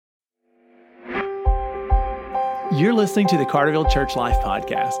You're listening to the Carterville Church Life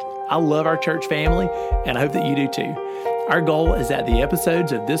Podcast. I love our church family, and I hope that you do too. Our goal is that the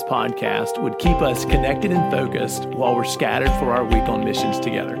episodes of this podcast would keep us connected and focused while we're scattered for our week on missions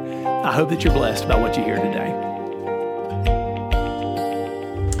together. I hope that you're blessed by what you hear today.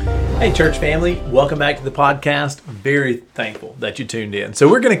 Hey, church family, welcome back to the podcast. Very thankful that you tuned in. So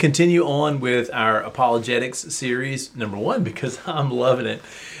we're going to continue on with our apologetics series. Number one, because I'm loving it.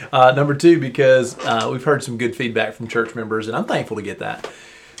 Number two, because we've heard some good feedback from church members, and I'm thankful to get that.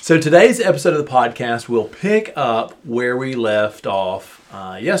 So today's episode of the podcast will pick up where we left off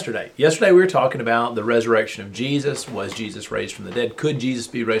yesterday. Yesterday we were talking about the resurrection of Jesus. Was Jesus raised from the dead? Could Jesus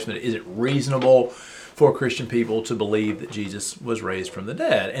be raised from the dead? Is it reasonable for Christian people to believe that Jesus was raised from the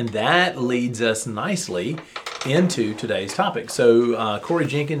dead? And that leads us nicely into today's topic. So Corey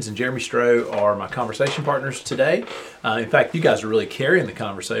Jenkins and Jeremy Stroh are my conversation partners today. In fact, you guys are really carrying the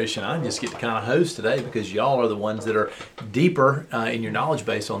conversation. I just get to kind of host today because y'all are the ones that are deeper in your knowledge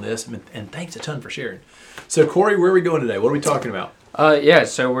base on this. And thanks a ton for sharing. So Corey, where are we going today? What are we talking about?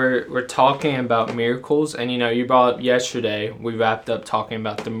 So we're talking about miracles. And you brought up yesterday, we wrapped up talking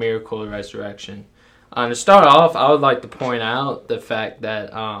about the miracle of resurrection. To start off, I would like to point out the fact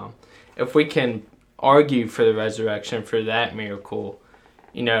that if we can argue for the resurrection, for that miracle,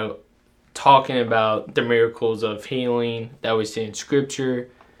 talking about the miracles of healing that we see in Scripture,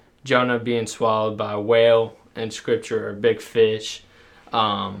 Jonah being swallowed by a whale in Scripture, or a big fish,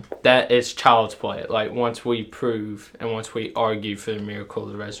 that is child's play. Like, once we prove and once we argue for the miracle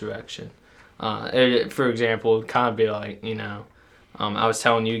of the resurrection. For example, it would kind of be like, I was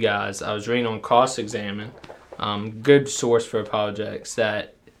telling you guys, I was reading on Cross-Examine, good source for apologetics,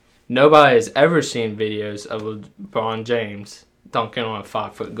 that nobody has ever seen videos of LeBron James dunking on a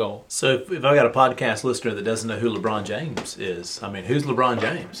 5-foot goal. So if I got a podcast listener that doesn't know who LeBron James is, who's LeBron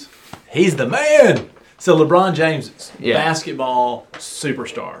James? He's the man! So LeBron James, basketball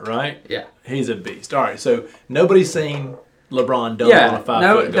superstar, right? Yeah. He's a beast. All right, so nobody's seen LeBron dunk on a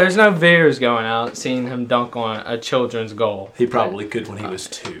 5-foot goal. There's no videos going out seeing him dunk on a children's goal. He probably could when he was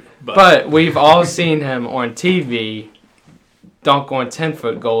 2. But we've all seen him on TV dunk on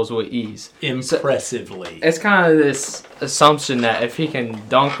 10-foot goals with ease. Impressively. So it's kind of this assumption that if he can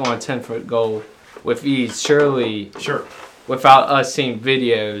dunk on a 10-foot goal with ease, surely, without us seeing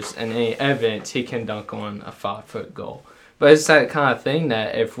videos and any evidence, he can dunk on a 5-foot goal. But it's that kind of thing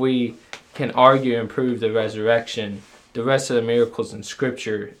that if we can argue and prove the resurrection, the rest of the miracles in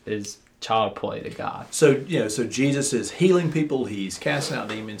Scripture is child play to God. So Jesus is healing people. He's casting out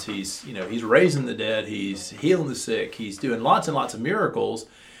demons. He's raising the dead. He's healing the sick. He's doing lots and lots of miracles.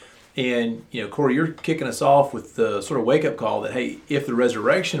 And Corey, you're kicking us off with the sort of wake up call that, hey, if the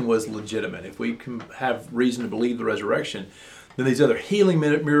resurrection was legitimate, if we can have reason to believe the resurrection, then these other healing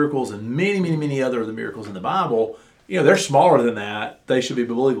miracles and many, many, many other of the miracles in the Bible, they're smaller than that. They should be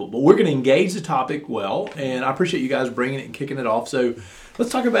believable. But we're going to engage the topic well, and I appreciate you guys bringing it and kicking it off. So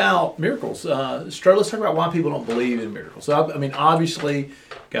let's talk about miracles. Stroh, let's talk about why people don't believe in miracles. So, obviously,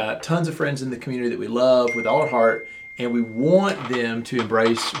 got tons of friends in the community that we love with all our heart, and we want them to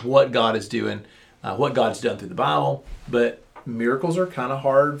embrace what God is doing, what God's done through the Bible. But miracles are kind of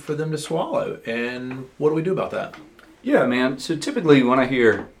hard for them to swallow. And what do we do about that? Yeah, man. So typically when I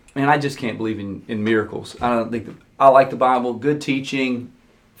hear, man, I just can't believe in miracles. I like the Bible, good teaching,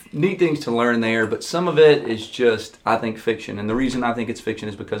 neat things to learn there, but some of it is just, I think, fiction. And the reason I think it's fiction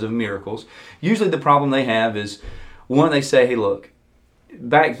is because of miracles. Usually the problem they have is, one, they say, hey, look,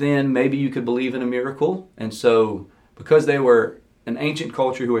 back then maybe you could believe in a miracle, and so because they were an ancient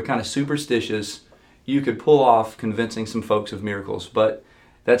culture who were kind of superstitious, you could pull off convincing some folks of miracles. But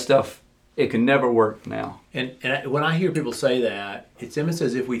that stuff, it can never work now. And when I hear people say that, it's almost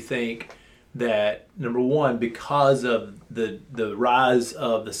as if we think that, number one, because of the rise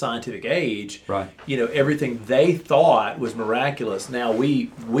of the scientific age, right, everything they thought was miraculous, now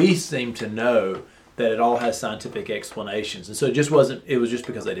we seem to know that it all has scientific explanations. And so it was just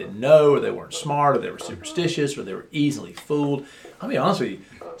because they didn't know, or they weren't smart, or they were superstitious, or they were easily fooled. I'll be honest with you,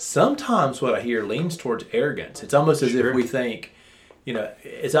 sometimes what I hear leans towards arrogance. It's almost as if we think,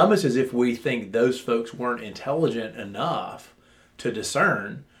 it's almost as if we think those folks weren't intelligent enough to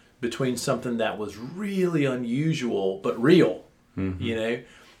discern between something that was really unusual but real,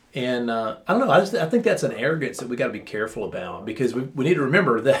 And I don't know, I think that's an arrogance that we got to be careful about, because we need to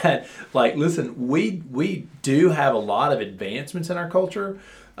remember that, listen, we do have a lot of advancements in our culture,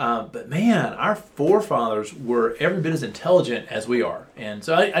 but man, our forefathers were every bit as intelligent as we are. And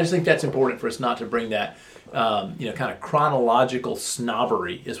so I just think that's important for us not to bring that, kind of chronological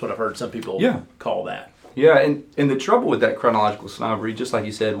snobbery is what I've heard some people call that. Yeah, and the trouble with that chronological snobbery, just like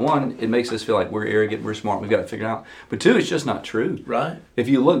you said, one, it makes us feel like we're arrogant, we're smart, we've got it figured out. But two, it's just not true. Right. If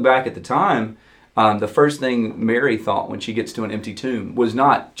you look back at the time, the first thing Mary thought when she gets to an empty tomb was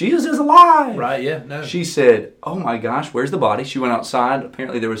not, Jesus is alive! Right, yeah, no. She said, oh my gosh, where's the body? She went outside.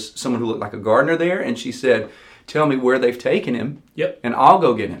 Apparently there was someone who looked like a gardener there, and she said, tell me where they've taken him, Yep. and I'll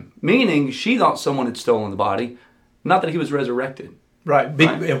go get him. Meaning, she thought someone had stolen the body, not that he was resurrected. Right.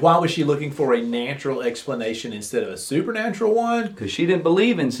 Right. And why was she looking for a natural explanation instead of a supernatural one? Because she didn't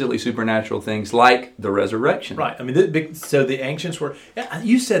believe in silly supernatural things like the resurrection. Right. I mean, so the ancients were.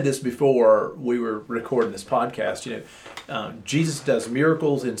 You said this before we were recording this podcast. Jesus does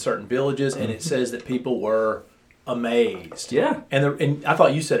miracles in certain villages, and it says that people were amazed. Yeah. And I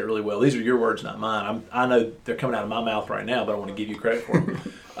thought you said it really well. These are your words, not mine. I know they're coming out of my mouth right now, but I want to give you credit for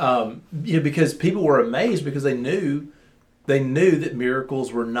them. Because people were amazed because they knew that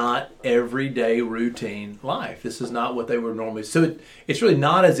miracles were not everyday routine life. This is not what they were normally. So it's really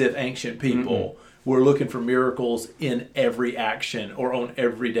not as if ancient people were looking for miracles in every action or on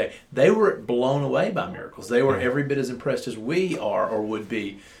every day. They were blown away by miracles. They were every bit as impressed as we are or would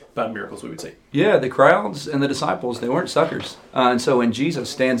be by miracles we would see. Yeah, the crowds and the disciples, they weren't suckers. And so when Jesus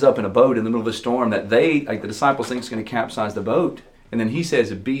stands up in a boat in the middle of a storm that the disciples think is going to capsize the boat, and then he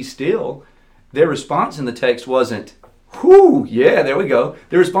says, be still, their response in the text wasn't, whew, yeah, there we go.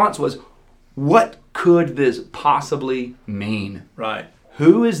 The response was, what could this possibly mean? Right.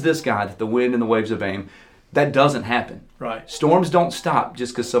 Who is this guy that the wind and the waves obey? That doesn't happen. Right. Storms don't stop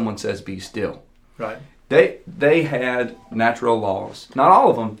just because someone says be still. Right. They had natural laws. Not all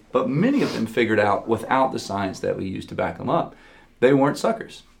of them, but many of them figured out without the science that we use to back them up. They weren't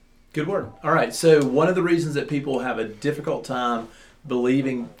suckers. Good word. All right. So one of the reasons that people have a difficult time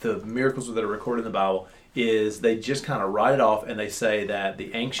believing the miracles that are recorded in the Bible is they just kind of write it off and they say that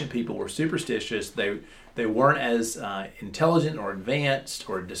the ancient people were superstitious. They weren't as intelligent or advanced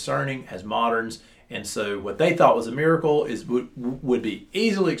or discerning as moderns, and so what they thought was a miracle would be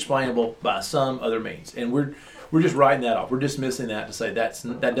easily explainable by some other means. And we're just writing that off. We're dismissing that to say that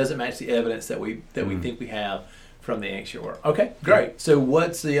doesn't match the evidence that we think we have from the ancient world. Okay, great. So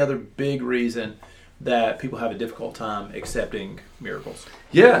what's the other big reason that people have a difficult time accepting miracles?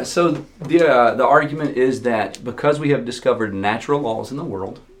 Yeah, so the argument is that because we have discovered natural laws in the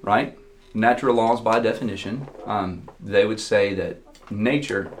world, right? Natural laws by definition, they would say that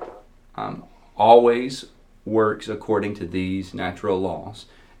nature always works according to these natural laws,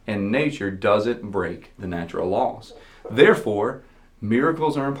 and nature doesn't break the natural laws. Therefore,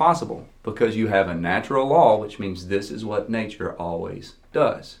 miracles are impossible because you have a natural law, which means this is what nature always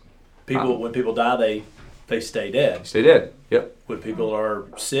does. When people die, they stay dead. Stay dead. Yep. When people are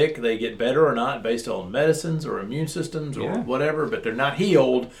sick, they get better or not based on medicines or immune systems or whatever, but they're not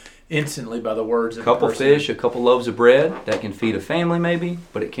healed instantly by the words of a couple the person. fish, a couple loaves of bread that can feed a family maybe,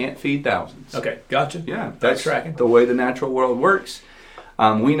 but it can't feed thousands. Okay, gotcha. Yeah, that's tracking. The way the natural world works.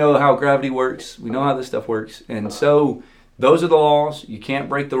 We know how gravity works. We know how this stuff works. And so those are the laws. You can't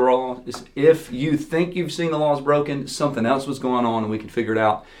break the laws. If you think you've seen the laws broken, something else was going on and we can figure it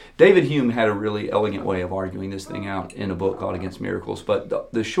out. David Hume had a really elegant way of arguing this thing out in a book called Against Miracles.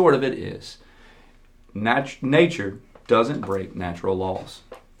 But the short of it is nature doesn't break natural laws.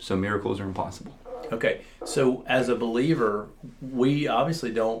 So miracles are impossible. Okay, so as a believer, we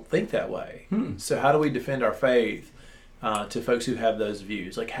obviously don't think that way. So how do we defend our faith to folks who have those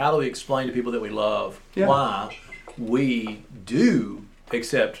views? Like, how do we explain to people that we love why we do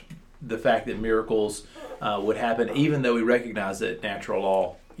accept the fact that miracles would happen, even though we recognize that natural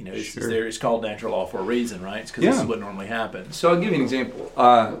law, it's called natural law for a reason, right? It's because this is what normally happens. So I'll give you an example.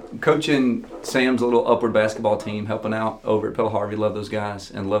 Coaching Sam's little upward basketball team, helping out over at Pella Harvey, love those guys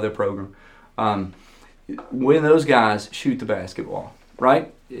and love their program. When those guys shoot the basketball,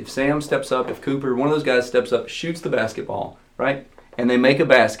 right? If Sam steps up, if Cooper, one of those guys steps up, shoots the basketball, right? And they make a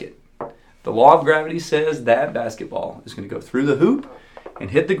basket. The law of gravity says that basketball is going to go through the hoop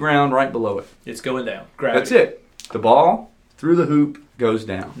and hit the ground right below it. It's going down. Gravity. That's it. The ball through the hoop goes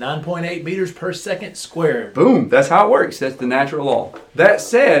down. 9.8 meters per second squared. Boom. That's how it works. That's the natural law. That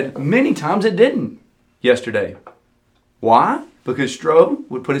said, many times it didn't yesterday. Why? Because Stroh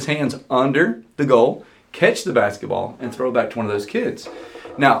would put his hands under the goal, catch the basketball, and throw it back to one of those kids.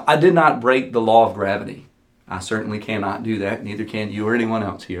 Now, I did not break the law of gravity. I certainly cannot do that. Neither can you or anyone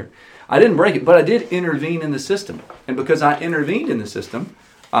else here. I didn't break it, but I did intervene in the system. And because I intervened in the system,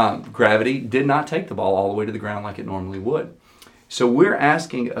 gravity did not take the ball all the way to the ground like it normally would. So we're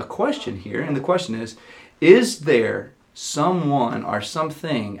asking a question here, and the question is there someone or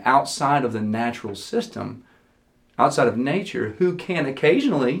something outside of the natural system, outside of nature, who can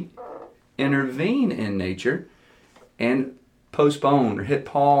occasionally intervene in nature and postpone or hit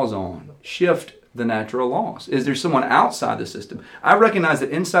pause on, shift the natural laws? Is there someone outside the system? I recognize that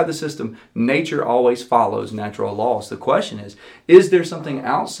inside the system, nature always follows natural laws. The question is there something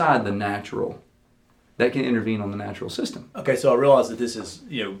outside the natural that can intervene on the natural system? Okay, so I realize that this is,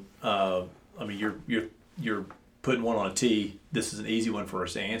 I mean, you're putting one on a tee. This is an easy one for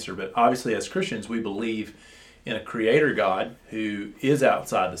us to answer, but obviously as Christians, we believe in a creator God who is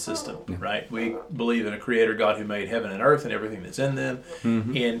outside the system, right? We believe in a creator God who made heaven and earth and everything that's in them.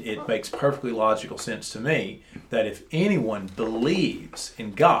 And it makes perfectly logical sense to me that if anyone believes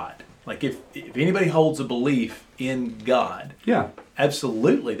in God, like if anybody holds a belief in God,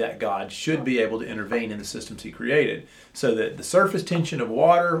 absolutely that God should be able to intervene in the systems he created so that the surface tension of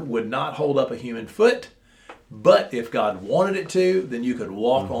water would not hold up a human foot. But if God wanted it to, then you could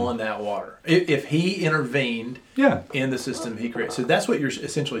walk on that water. If he intervened in the system he created. So that's what you're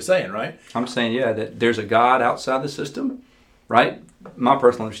essentially saying, right? I'm saying, that there's a God outside the system, right? My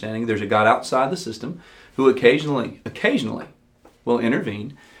personal understanding, there's a God outside the system who occasionally will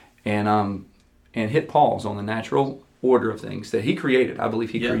intervene and hit pause on the natural order of things that he created. I believe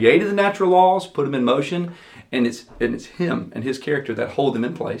he created the natural laws, put them in motion, and it's him and his character that hold them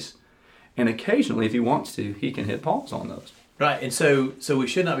in place. And occasionally, if he wants to, he can hit pause on those. Right, and so we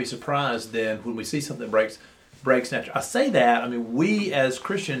should not be surprised then when we see something breaks natural. I say that, I mean, we as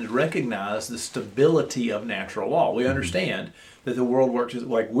Christians recognize the stability of natural law. We understand that the world works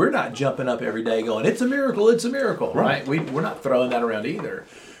like we're not jumping up every day going, it's a miracle, right? We're not throwing that around either.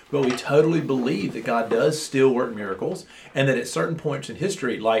 But we totally believe that God does still work miracles, and that at certain points in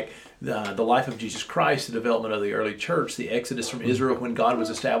history, like the life of Jesus Christ, the development of the early church, the exodus from Israel when God was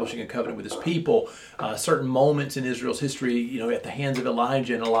establishing a covenant with his people, certain moments in Israel's history, at the hands of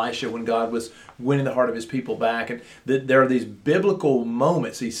Elijah and Elisha when God was winning the heart of his people back. And there are these biblical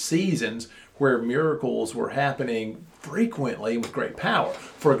moments, these seasons where miracles were happening frequently with great power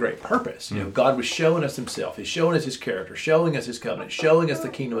for a great purpose. God was showing us himself. He's showing us his character, showing us his covenant, showing us the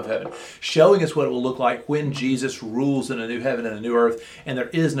kingdom of heaven, showing us what it will look like when Jesus rules in a new heaven and a new earth, and there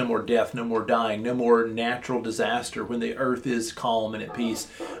is no more death, no more dying, no more natural disaster, when the earth is calm and at peace,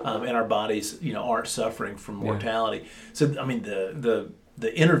 and our bodies, aren't suffering from mortality. So, I mean, the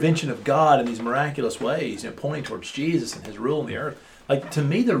intervention of God in these miraculous ways, pointing towards Jesus and his rule on the earth, like, to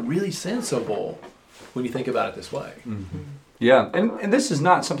me, they're really sensible when you think about it this way. Yeah, and this is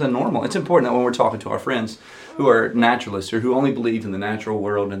not something normal. It's important that when we're talking to our friends who are naturalists or who only believe in the natural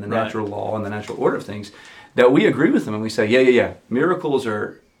world and the natural law and the natural order of things, that we agree with them and we say, miracles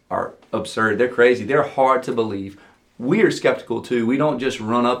are absurd. They're crazy. They're hard to believe. We are skeptical too. We don't just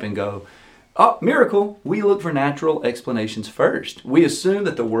run up and go, oh, miracle. We look for natural explanations first. We assume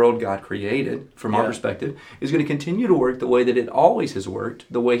that the world God created, from our perspective, is going to continue to work the way that it always has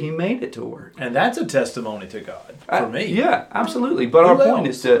worked, the way he made it to work. And that's a testimony to God, for me. Yeah, absolutely. But our point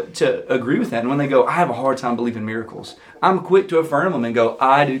is to agree with that. And when they go, I have a hard time believing miracles, I'm quick to affirm them and go,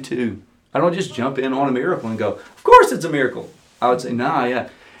 I do too. I don't just jump in on a miracle and go, of course it's a miracle. I would say,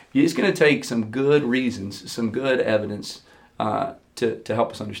 it's going to take some good reasons, some good evidence, to help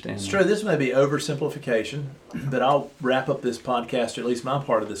us understand. It's true. This may be oversimplification, but I'll wrap up this podcast, or at least my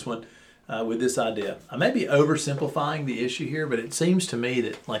part of this one, with this idea. I may be oversimplifying the issue here, but it seems to me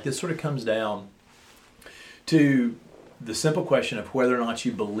that this sort of comes down to the simple question of whether or not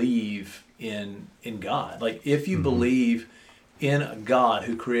you believe in God. Like, if you believe in a God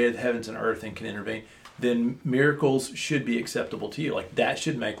who created the heavens and earth and can intervene, then miracles should be acceptable to you. Like, that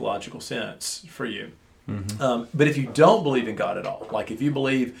should make logical sense for you. But if you don't believe in God at all, like if you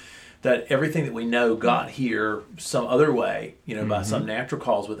believe that everything that we know got here some other way, by some natural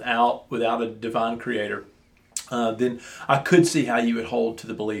cause without a divine creator, then I could see how you would hold to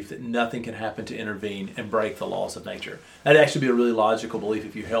the belief that nothing can happen to intervene and break the laws of nature. That'd actually be a really logical belief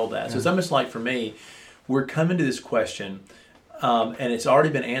if you held that. So it's almost like, for me, we're coming to this question, and it's already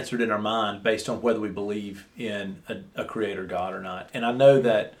been answered in our mind based on whether we believe in a creator God or not. And I know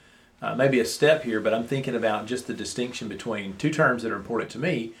that maybe a step here, but I'm thinking about just the distinction between two terms that are important to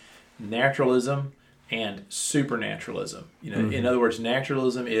me: naturalism and supernaturalism. In other words,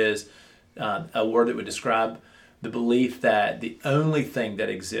 naturalism is a word that would describe the belief that the only thing that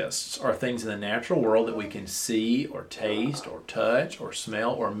exists are things in the natural world that we can see or taste or touch or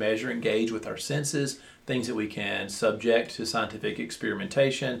smell or measure, engage with our senses, things that we can subject to scientific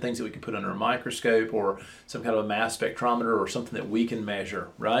experimentation, things that we can put under a microscope or some kind of a mass spectrometer or something that we can measure,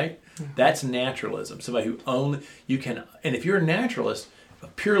 right? That's naturalism. Somebody who only you can, and if you're a naturalist,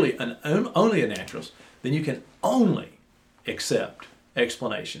 only a naturalist, then you can only accept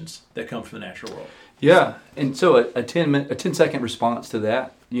explanations that come from the natural world. Yeah, and so a 10-second response to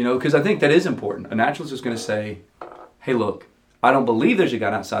that You know, because I think that is important. A naturalist is going to say, hey, look, I don't believe there's a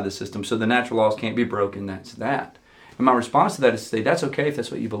God outside the system, so the natural laws can't be broken. That's that. And my response to that is to say, that's okay if that's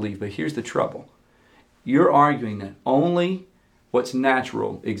what you believe, but here's the trouble. You're arguing that only what's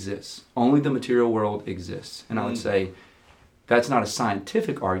natural exists. Only the material world exists. And I would say, that's not a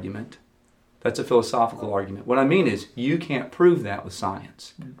scientific argument. That's a philosophical argument. What I mean is, you can't prove that with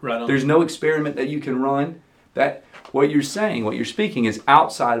science. Right on. There's no experiment that you can run. That what you're saying, what you're speaking is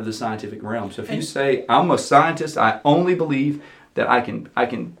outside of the scientific realm. So if you say, I'm a scientist, I only believe that I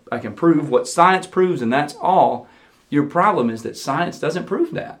can prove what science proves, and that's all. Your problem is that science doesn't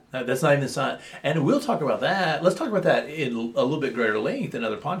prove that. That's not even the science. And we'll talk about that. Let's talk about that in a little bit greater length in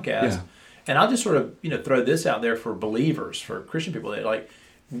other podcasts. Yeah. And I'll just sort of, throw this out there for believers, for Christian people. That, like,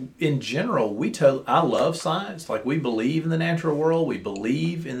 in general, I love science. Like, we believe in the natural world. We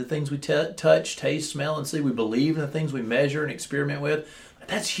believe in the things we touch, taste, smell, and see. We believe in the things we measure and experiment with.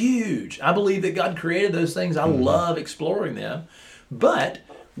 That's huge. I believe that God created those things. I love exploring them. But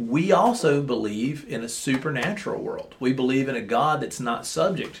we also believe in a supernatural world. We believe in a God that's not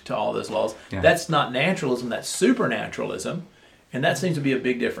subject to all those laws. Yeah. That's not naturalism, that's supernaturalism. And that seems to be a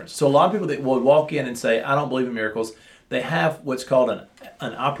big difference. So a lot of people that will walk in and say, I don't believe in miracles, they have what's called an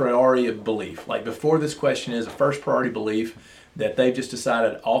a priori belief. Like, before this question is a first priority belief that they've just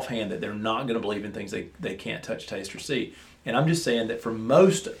decided offhand that they're not going to believe in things they can't touch, taste, or see. And I'm just saying that for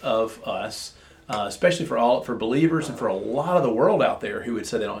most of us, especially for believers and for a lot of the world out there who would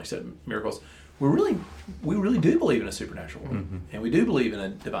say they don't accept miracles, we really do believe in a supernatural world, and we do believe in a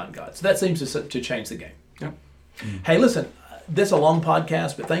divine God. So that seems to change the game. Yep. Hey, listen, this is a long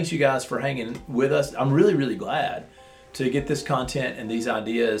podcast, but thanks you guys for hanging with us. I'm really, really glad to get this content and these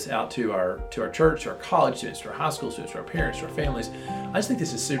ideas out to our church, to our college students, to our high school students, to our parents, to our families. I just think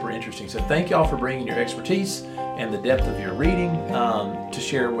this is super interesting. So thank y'all for bringing your expertise and the depth of your reading to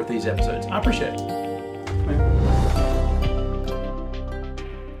share with these episodes. I appreciate it.